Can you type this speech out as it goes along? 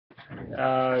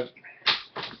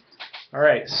All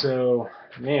right. So,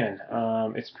 man,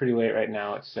 it's pretty late right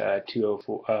now. It's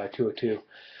 2:02.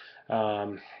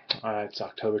 It's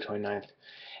October 29th,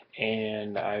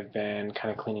 and I've been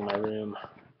kind of cleaning my room.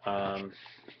 Um,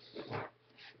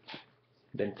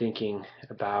 been thinking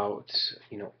about,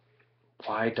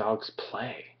 why dogs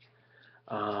play,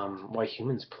 why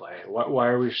humans play, why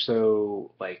are we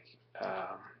so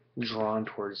drawn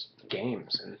towards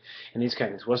games and these kind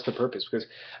of things. What's the purpose? Because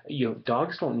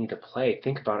dogs don't need to play.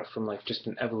 Think about it from like just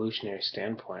an evolutionary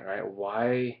standpoint, right?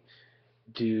 Why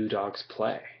do dogs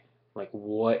play? Like,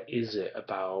 what is it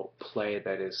about play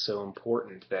that is so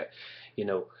important that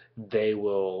they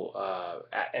will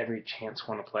at every chance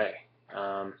want to play?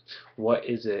 What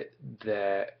is it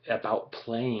that about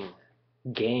playing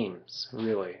games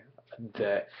really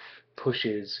that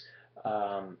pushes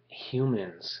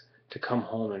humans to come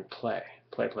home and play,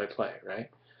 right?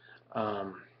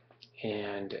 Um,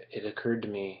 and it occurred to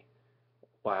me,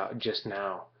 wow, just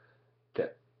now,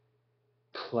 that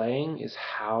playing is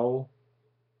how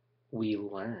we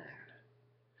learn.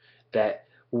 That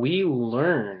we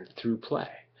learn through play.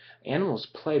 Animals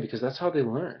play because that's how they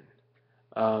learn.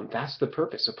 That's the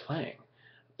purpose of playing.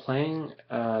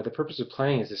 The purpose of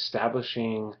playing is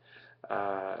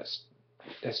uh,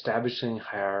 establishing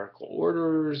hierarchical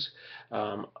orders,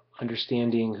 um,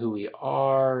 understanding who we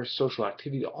are, social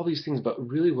activity, all these things. But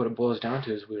really, what it boils down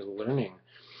to is we're learning.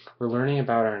 We're learning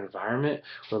about our environment.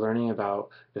 We're learning about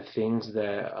the things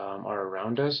that are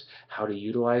around us, how to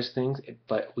utilize things.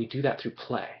 But we do that through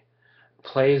play.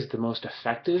 Play is the most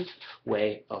effective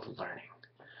way of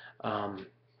learning.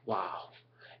 Wow.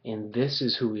 And this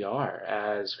is who we are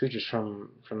as creatures from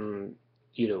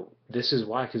this is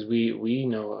why, because we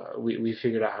know we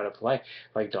figured out how to play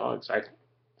like dogs.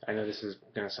 I know this is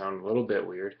going to sound a little bit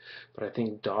weird, but I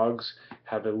think dogs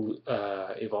have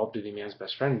evolved to be man's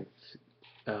best friend.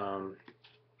 um,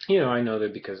 I know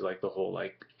that because like the whole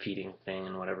like feeding thing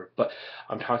and whatever, but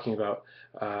I'm talking about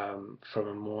from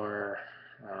a more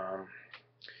um,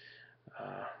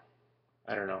 uh,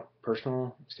 I don't know,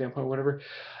 personal standpoint, whatever,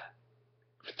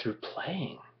 through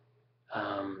playing.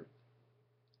 Um,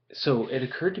 so it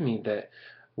occurred to me that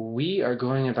we are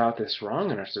going about this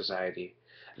wrong in our society.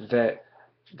 That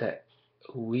that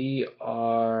we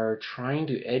are trying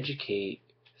to educate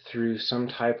through some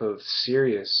type of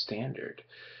serious standard.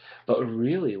 But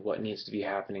really, what needs to be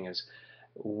happening is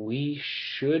we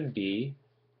should be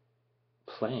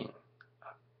playing.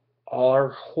 Our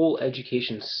whole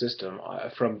education system,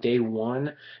 from day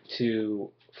one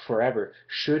to forever,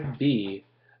 should be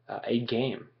a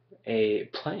game, a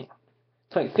playing.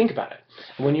 Like, think about it.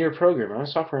 When you're a programmer, I'm a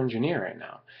software engineer right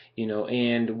now,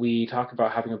 and we talk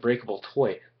about having a breakable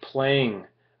toy, playing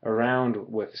around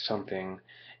with something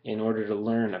in order to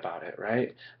learn about it,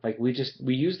 right? Like we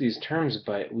use these terms,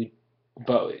 but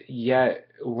yet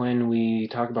when we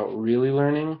talk about really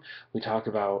learning, we talk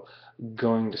about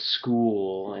going to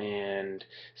school and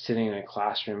sitting in a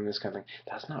classroom, this kind of thing.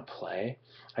 That's not play.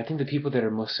 I think the people that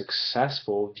are most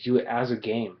successful view it as a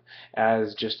game,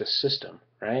 as just a system,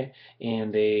 right?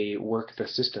 And they work the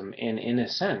system, and in a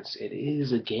sense, it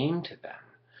is a game to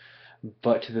them.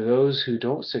 But to those who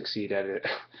don't succeed at it,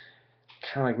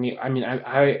 kind of like me, I mean,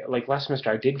 I like last semester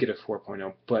I did get a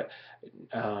 4.0, but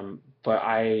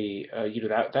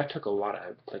that took a lot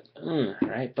of like,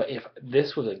 right? But if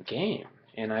this was a game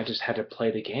and I just had to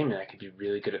play the game and I could be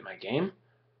really good at my game,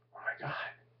 oh my God,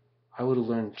 I would have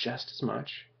learned just as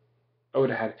much. I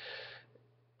would have had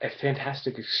a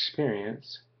fantastic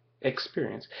experience,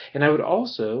 and I would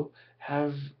also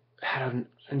have had an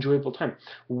enjoyable time.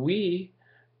 We,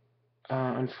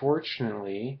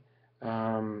 unfortunately,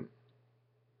 um,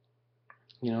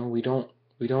 you know, we don't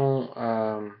we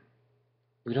don't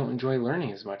we don't enjoy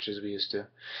learning as much as we used to,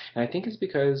 and I think it's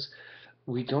because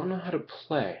we don't know how to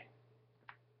play.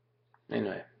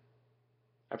 Anyway,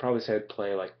 I probably said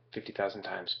play like 50,000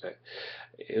 times, but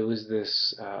it was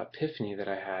this epiphany that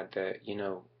I had that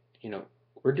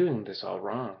we're doing this all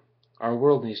wrong. Our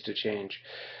world needs to change.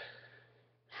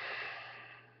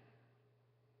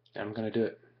 I'm gonna do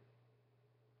it.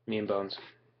 Me and Bones.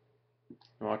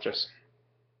 Watch us.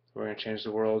 We're gonna change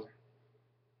the world.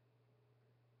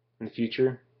 In the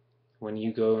future, when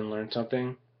you go and learn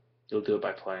something, you'll do it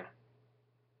by playing.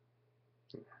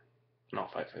 And I'll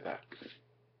fight for that.